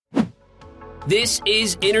This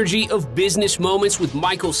is Energy of Business Moments with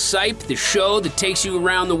Michael Sipe, the show that takes you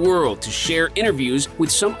around the world to share interviews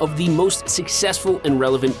with some of the most successful and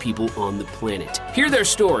relevant people on the planet. Hear their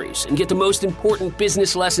stories and get the most important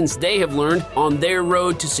business lessons they have learned on their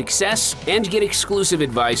road to success, and get exclusive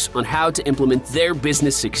advice on how to implement their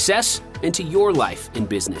business success into your life and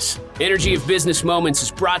business. Energy of Business Moments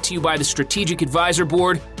is brought to you by the Strategic Advisor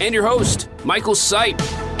Board and your host, Michael Sipe.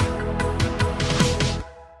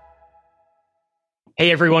 Hey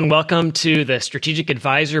everyone, welcome to the Strategic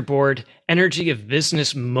Advisor Board Energy of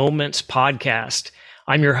Business Moments podcast.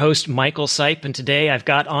 I'm your host, Michael Sipe, and today I've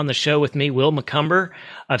got on the show with me Will Macomber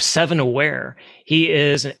of 7Aware. He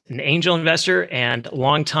is an angel investor and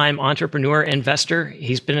longtime entrepreneur investor.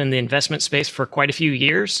 He's been in the investment space for quite a few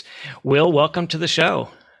years. Will, welcome to the show.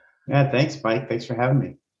 Yeah, thanks, Mike. Thanks for having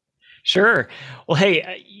me. Sure. Well,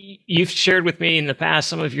 hey, you've shared with me in the past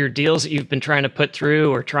some of your deals that you've been trying to put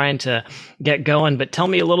through or trying to get going, but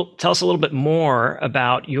tell us a little bit more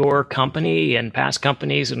about your company and past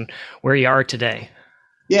companies and where you are today.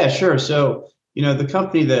 Yeah, sure. So, the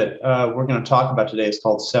company that we're going to talk about today is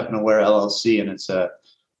called 7Aware LLC, and it's a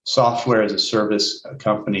software as a service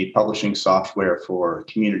company publishing software for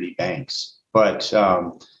community banks. But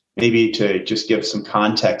maybe to just give some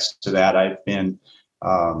context to that, I've been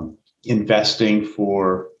investing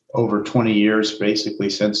for over 20 years, basically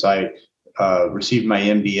since I received my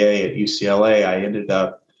MBA at UCLA. I ended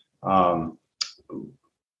up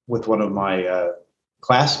with one of my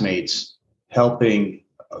classmates helping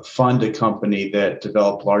fund a company that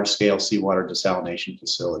developed large-scale seawater desalination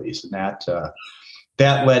facilities, and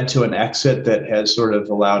that led to an exit that has sort of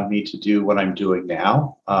allowed me to do what I'm doing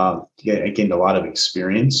now. I gained a lot of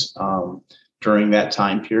experience during that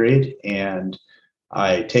time period, and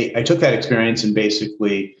I took that experience and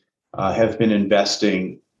basically have been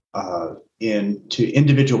investing into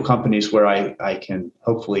individual companies where I can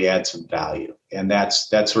hopefully add some value. And that's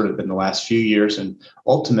sort of been the last few years. And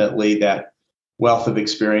ultimately that wealth of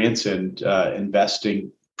experience and investing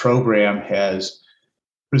program has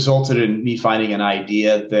resulted in me finding an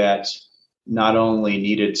idea that not only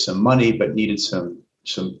needed some money, but needed some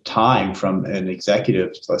time from an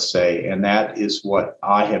executive, let's say, and that is what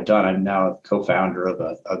I have done. I'm now a co-founder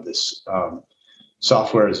of this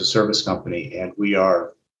software as a service company, and we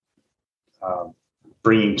are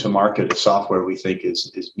bringing to market a software we think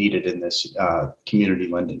is needed in this community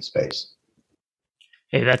lending space.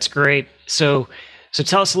 Hey, that's great. So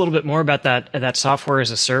tell us a little bit more about that software as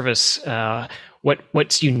a service.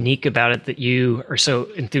 What's unique about it that you are so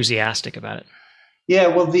enthusiastic about it? Yeah,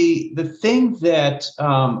 well, the thing that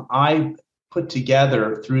I put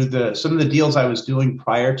together through some of the deals I was doing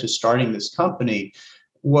prior to starting this company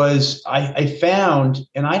was I found,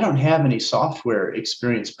 and I don't have any software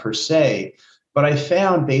experience per se, but I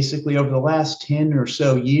found basically over the last 10 or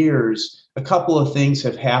so years, a couple of things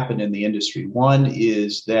have happened in the industry. One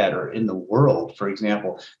is that, or in the world, for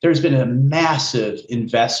example, there's been a massive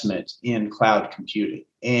investment in cloud computing,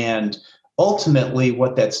 and ultimately,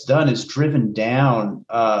 what that's done is driven down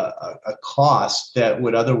a cost that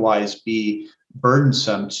would otherwise be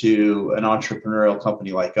burdensome to an entrepreneurial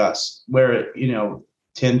company like us, where,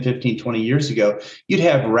 10, 15, 20 years ago, you'd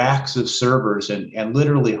have racks of servers and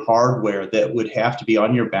literally hardware that would have to be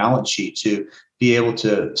on your balance sheet to be able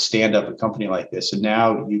to stand up a company like this. And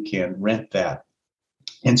now you can rent that.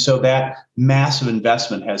 And so that massive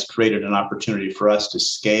investment has created an opportunity for us to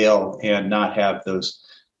scale and not have those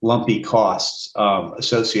lumpy costs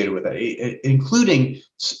associated with it, including,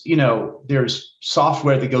 there's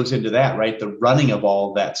software that goes into that, right? The running of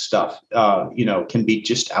all that stuff, can be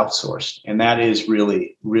just outsourced. And that is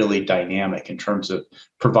really, really dynamic in terms of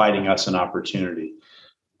providing us an opportunity.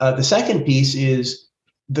 The second piece is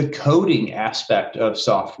the coding aspect of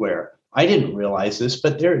software. I didn't realize this,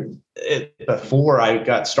 but before I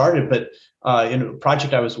got started, but in a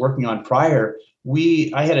project I was working on prior,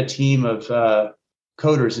 I had a team of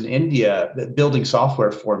coders in India that building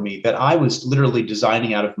software for me that I was literally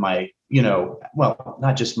designing out of my,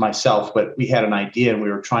 not just myself, but we had an idea and we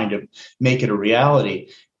were trying to make it a reality.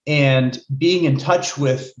 And being in touch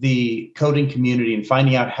with the coding community and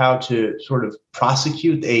finding out how to sort of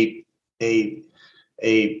prosecute a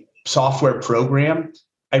software program,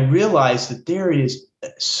 I realized that there is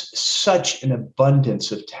such an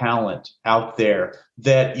abundance of talent out there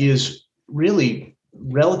that is really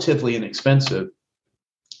relatively inexpensive.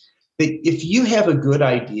 If you have a good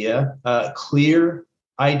idea, a clear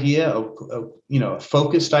idea, a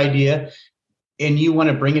focused idea, and you want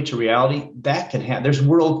to bring it to reality, that can happen. There's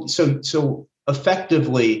so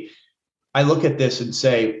effectively, I look at this and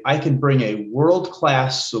say, I can bring a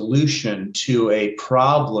world-class solution to a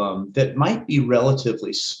problem that might be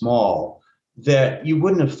relatively small, that you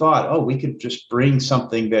wouldn't have thought, oh, we could just bring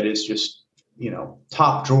something that is just,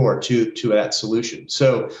 top drawer to that solution.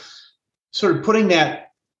 So sort of putting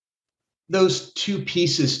those two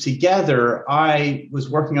pieces together, I was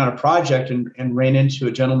working on a project and ran into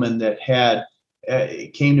a gentleman that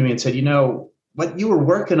came to me and said, what you were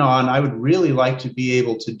working on, I would really like to be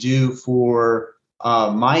able to do for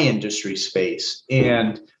my industry space.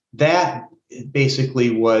 And that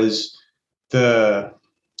basically was the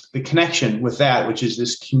connection with that, which is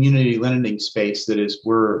this community lending space that is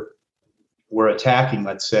we're attacking,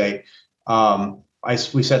 let's say.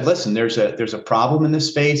 We said, listen, there's a problem in this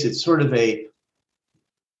space. It's sort of a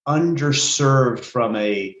underserved from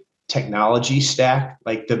a technology stack.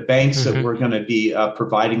 Like the banks that we're going to be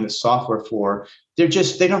providing the software for, they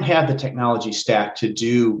don't have the technology stack to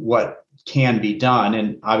do what can be done.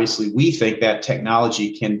 And obviously we think that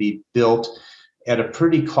technology can be built at a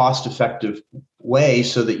pretty cost-effective way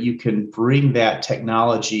so that you can bring that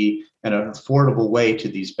technology in an affordable way to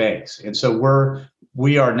these banks. And so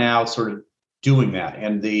we are now sort of doing that.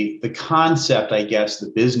 And the concept, I guess, the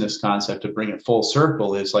business concept to bring it full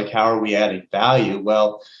circle is like, how are we adding value?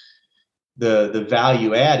 Well, the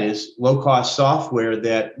value add is low-cost software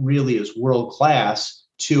that really is world-class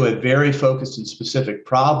to a very focused and specific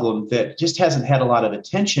problem that just hasn't had a lot of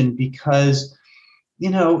attention because,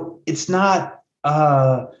 it's not,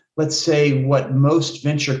 let's say, what most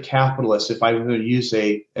venture capitalists, if I were to use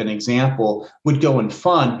an example, would go and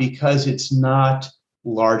fund because it's not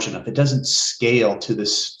large enough. It doesn't scale to the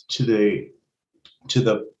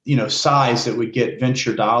size that would get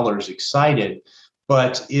venture dollars excited.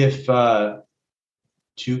 But if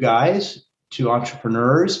two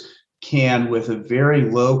entrepreneurs can, with a very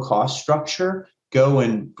low cost structure, go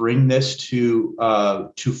and bring this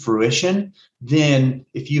to fruition, then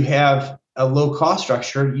if you have a low cost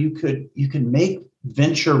structure, you can make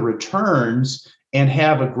venture returns and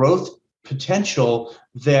have a growth potential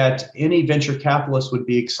that any venture capitalist would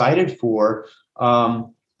be excited for.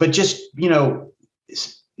 But just,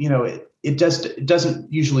 it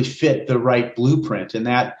doesn't usually fit the right blueprint. And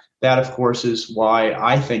that of course is why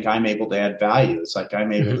I think I'm able to add value. It's like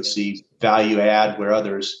I'm able to see value add where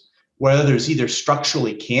others either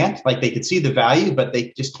structurally can't, like they could see the value, but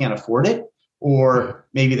they just can't afford it, or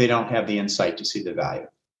maybe they don't have the insight to see the value.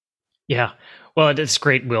 Yeah. Well, that's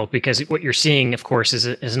great, Will, because what you're seeing, of course, is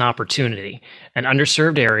an opportunity, an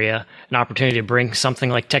underserved area, an opportunity to bring something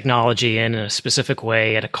like technology in a specific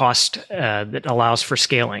way at a cost that allows for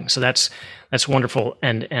scaling. So that's wonderful.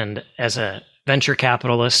 And as a venture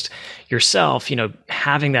capitalist yourself,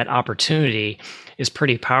 having that opportunity is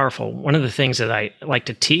pretty powerful. One of the things that I like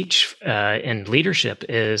to teach in leadership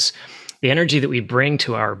is the energy that we bring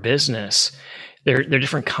to our business. They're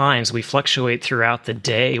different kinds. We fluctuate throughout the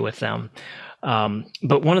day with them.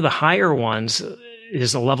 But one of the higher ones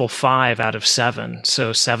is a level 5 out of 7.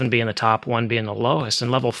 So 7 being the top, 1 being the lowest.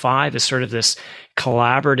 And level 5 is sort of this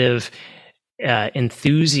collaborative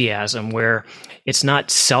enthusiasm where it's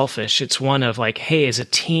not selfish. It's one of like, hey, as a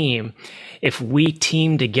team, if we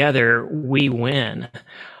team together, we win.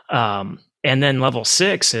 And then level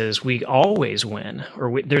 6 is we always win,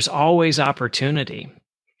 or there's always opportunity.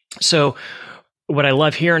 So what I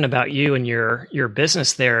love hearing about you and your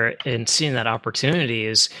business there and seeing that opportunity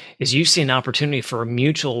is you see an opportunity for a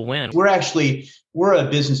mutual win. We're a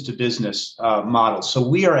business to business model. So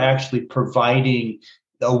we are actually providing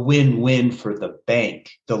a win-win for the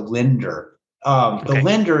bank, the lender. The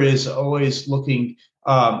lender is always looking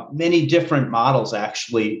many different models.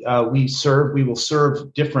 Actually, we will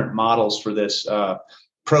serve different models for this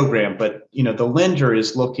program, but the lender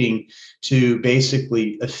is looking to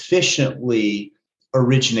basically efficiently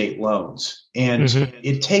originate loans, and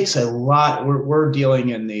it takes a lot. We're dealing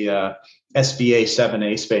in the SBA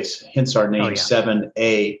 7A space, hence our name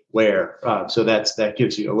 7A Ware. So that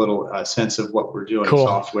gives you a little sense of what we're doing. Cool.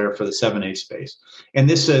 Software for the 7A space, and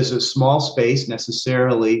this is a small space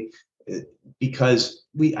necessarily because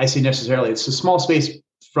I say necessarily it's a small space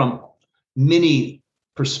from many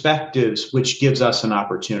perspectives, which gives us an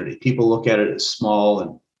opportunity. People look at it as small,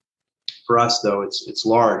 and for us though it's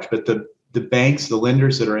large. But the banks, the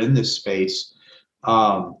lenders that are in this space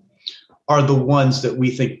are the ones that we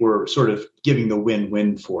think we're sort of giving the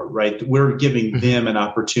win-win for, right? We're giving them an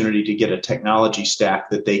opportunity to get a technology stack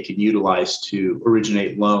that they can utilize to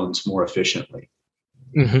originate loans more efficiently.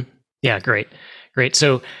 Yeah, great.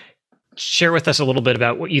 So share with us a little bit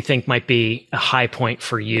about what you think might be a high point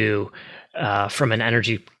for you from an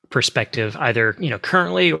energy perspective, either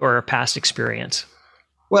currently or a past experience.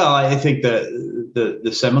 Well, I think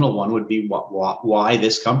the seminal one would be why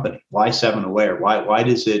this company? Why 7Aware? Why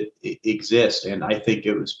does it exist? And I think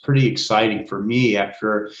it was pretty exciting for me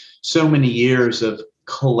after so many years of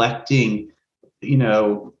collecting,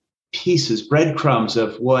 pieces, breadcrumbs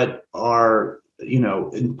of what are,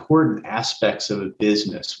 important aspects of a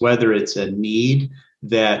business, whether it's a need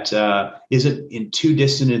that isn't in too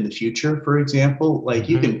distant in the future. For example, like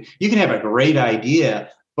you can have a great idea,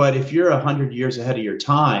 but if you're 100 years ahead of your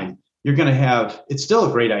time, it's still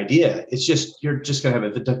a great idea. It's just, you're just going to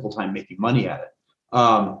have a difficult time making money at it.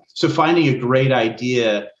 So finding a great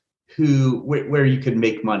idea where you can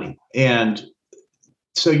make money. And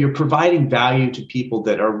so you're providing value to people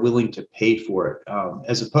that are willing to pay for it,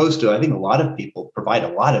 as opposed to, I think a lot of people provide a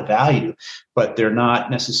lot of value, but they're not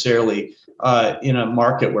necessarily in a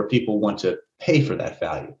market where people want to pay for that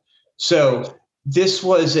value. So this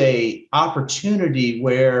was a opportunity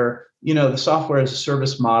where, the software as a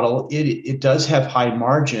service model, it does have high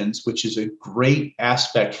margins, which is a great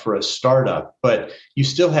aspect for a startup, but you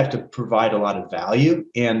still have to provide a lot of value.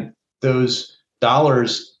 And those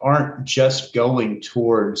dollars aren't just going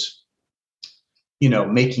towards,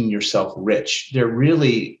 making yourself rich. They're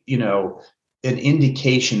really, an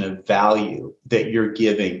indication of value that you're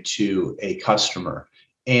giving to a customer.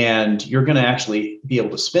 And you're going to actually be able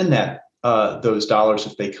to spend those dollars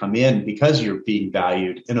if they come in, because you're being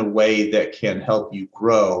valued in a way that can help you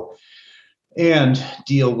grow and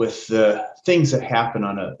deal with the things that happen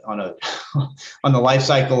on the life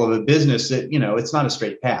cycle of a business that, it's not a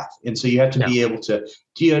straight path. And so you have to be able to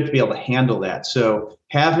handle that. So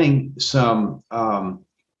having some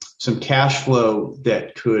cash flow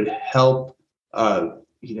that could help, help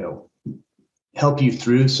you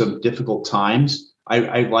through some difficult times.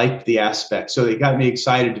 I liked the aspect. So it got me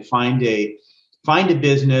excited to find a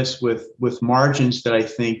business with margins that I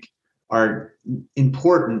think are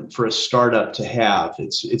important for a startup to have.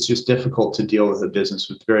 It's just difficult to deal with a business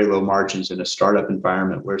with very low margins in a startup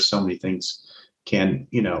environment where so many things can,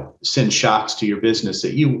 send shocks to your business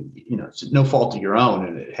that it's no fault of your own,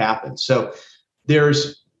 and it happens. So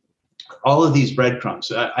there's all of these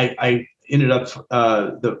breadcrumbs. I ended up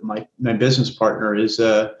my business partner is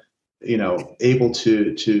able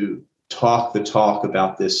to talk the talk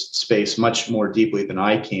about this space much more deeply than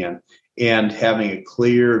I can, and having a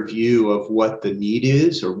clear view of what the need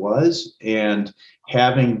is or was, and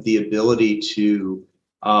having the ability to,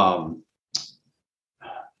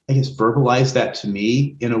 verbalize that to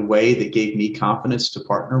me in a way that gave me confidence to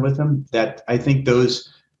partner with him. That I think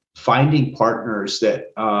those finding partners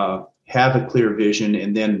that have a clear vision,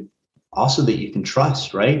 and then also that you can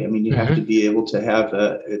trust, right? I mean, you have to be able to have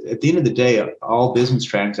at the end of the day, all business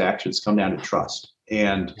transactions come down to trust,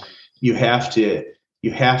 and you have to,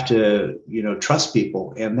 trust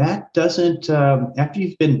people. And that doesn't, after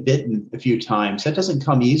you've been bitten a few times, that doesn't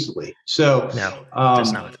come easily. So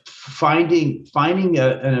does not. Finding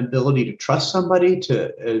an ability to trust somebody,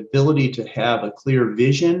 an ability to have a clear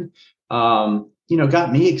vision,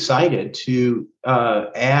 got me excited to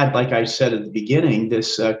add, like I said at the beginning,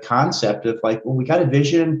 this concept of like, well, we got a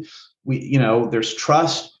vision, there's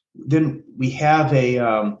trust, then we have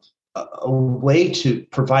a way to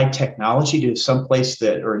provide technology to some place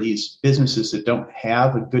or these businesses that don't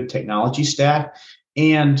have a good technology stack.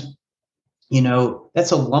 And,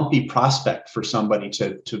 that's a lumpy prospect for somebody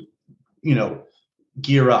to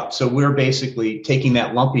gear up. So we're basically taking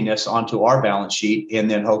that lumpiness onto our balance sheet,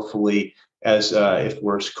 and then hopefully, as if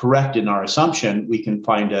we're correct in our assumption, we can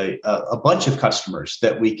find a bunch of customers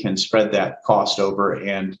that we can spread that cost over,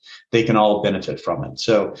 and they can all benefit from it.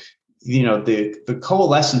 So, the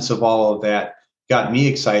coalescence of all of that got me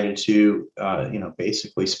excited to,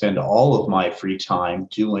 basically spend all of my free time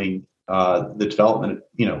doing the development,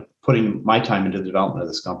 putting my time into the development of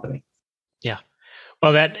this company. Yeah.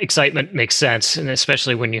 Well, that excitement makes sense. And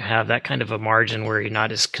especially when you have that kind of a margin where you're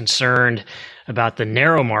not as concerned about the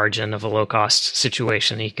narrow margin of a low cost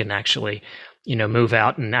situation, you can actually, move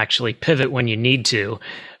out and actually pivot when you need to,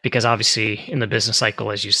 because obviously in the business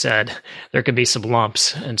cycle, as you said, there could be some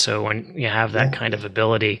lumps. And so when you have that kind of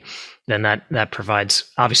ability, then that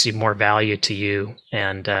provides obviously more value to you.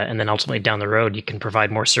 And then ultimately down the road, you can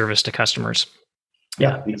provide more service to customers.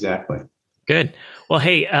 Yeah, exactly. Good. Well,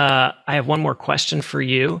 hey, I have one more question for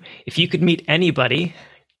you. If you could meet anybody,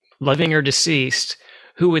 living or deceased,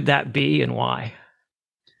 who would that be and why?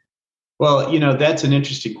 Well, that's an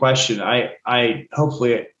interesting question. I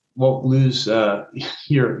hopefully won't lose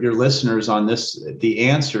your listeners on the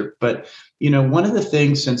answer. But, one of the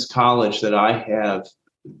things since college that I have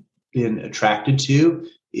been attracted to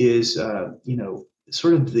is,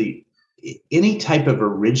 sort of the any type of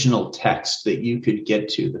original text that you could get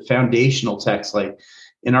to, the foundational text, like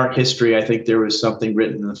in art history, I think there was something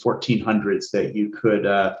written in the 1400s that you could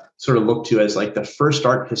sort of look to as like the first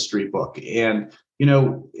art history book. And,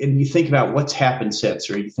 and you think about what's happened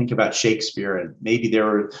since, or you think about Shakespeare, and maybe there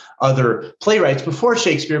were other playwrights before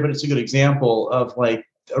Shakespeare, but it's a good example of like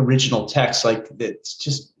original text. Like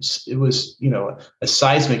it was, a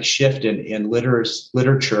seismic shift in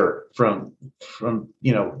literature from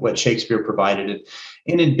what Shakespeare provided.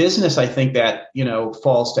 And in business, I think that,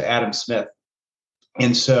 falls to Adam Smith.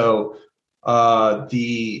 And so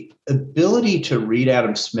the ability to read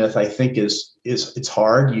Adam Smith, I think, is it's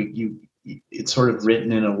hard. It's sort of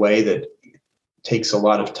written in a way that takes a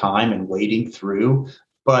lot of time and wading through.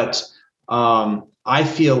 But I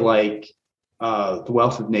feel like The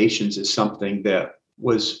Wealth of Nations is something that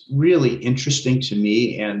was really interesting to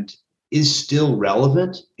me and is still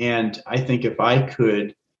relevant. And I think if I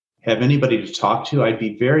could have anybody to talk to, I'd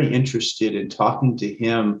be very interested in talking to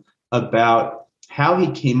him about how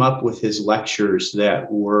he came up with his lectures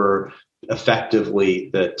that were effectively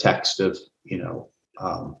the text of,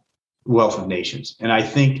 Wealth of Nations. And I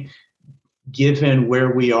think given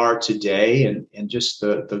where we are today and just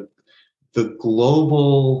the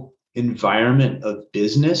global environment of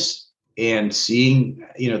business and seeing,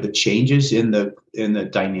 the changes in the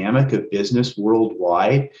dynamic of business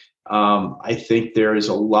worldwide, I think there is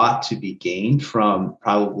a lot to be gained from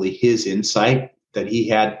probably his insight that he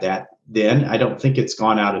had that then. I don't think it's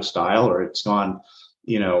gone out of style, or it's gone,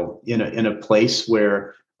 in a place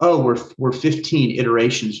where, we're 15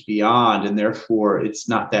 iterations beyond, and therefore it's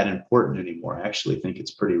not that important anymore. I actually think it's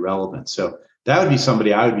pretty relevant. So that would be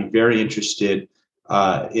somebody I would be very interested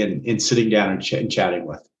in sitting down and chatting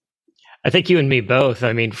with. I think you and me both.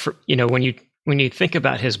 I mean, when you think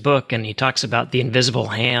about his book, and he talks about the invisible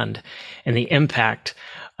hand and the impact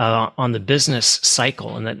on the business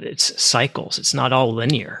cycle, and that it's cycles, it's not all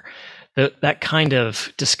linear. That kind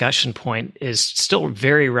of discussion point is still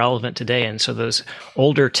very relevant today. And so those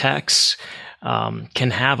older texts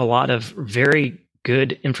can have a lot of very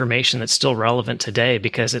good information that's still relevant today,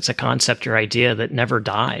 because it's a concept or idea that never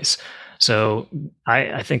dies. So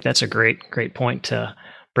I think that's a great point to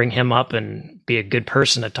bring him up and be a good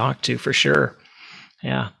person to talk to, for sure.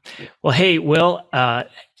 Yeah. Well, hey, Will,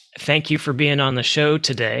 thank you for being on the show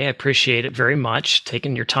today. I appreciate it very much,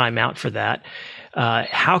 taking your time out for that.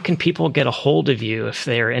 How can people get a hold of you if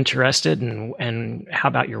they are interested, and how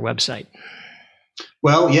about your website?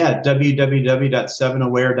 Well, yeah,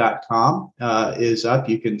 www.7aware.com is up.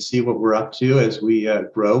 You can see what we're up to as we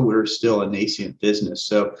grow. We're still a nascent business,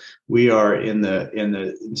 so we are in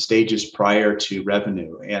the stages prior to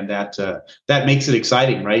revenue, and that makes it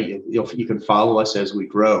exciting, right? You can follow us as we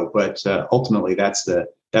grow, but ultimately that's the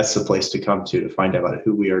place to come to find out about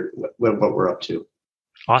who we are, what we're up to.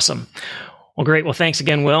 Awesome. Well, great. Well, thanks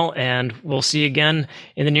again, Will, and we'll see you again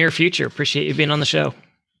in the near future. Appreciate you being on the show.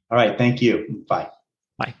 All right. Thank you. Bye.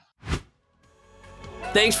 Bye.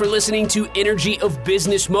 Thanks for listening to Energy of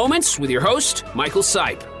Business Moments with your host, Michael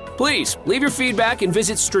Sipe. Please leave your feedback and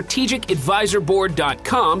visit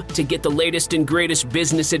strategicadvisorboard.com to get the latest and greatest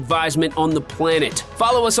business advisement on the planet.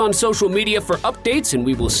 Follow us on social media for updates, and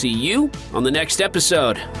we will see you on the next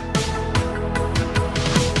episode.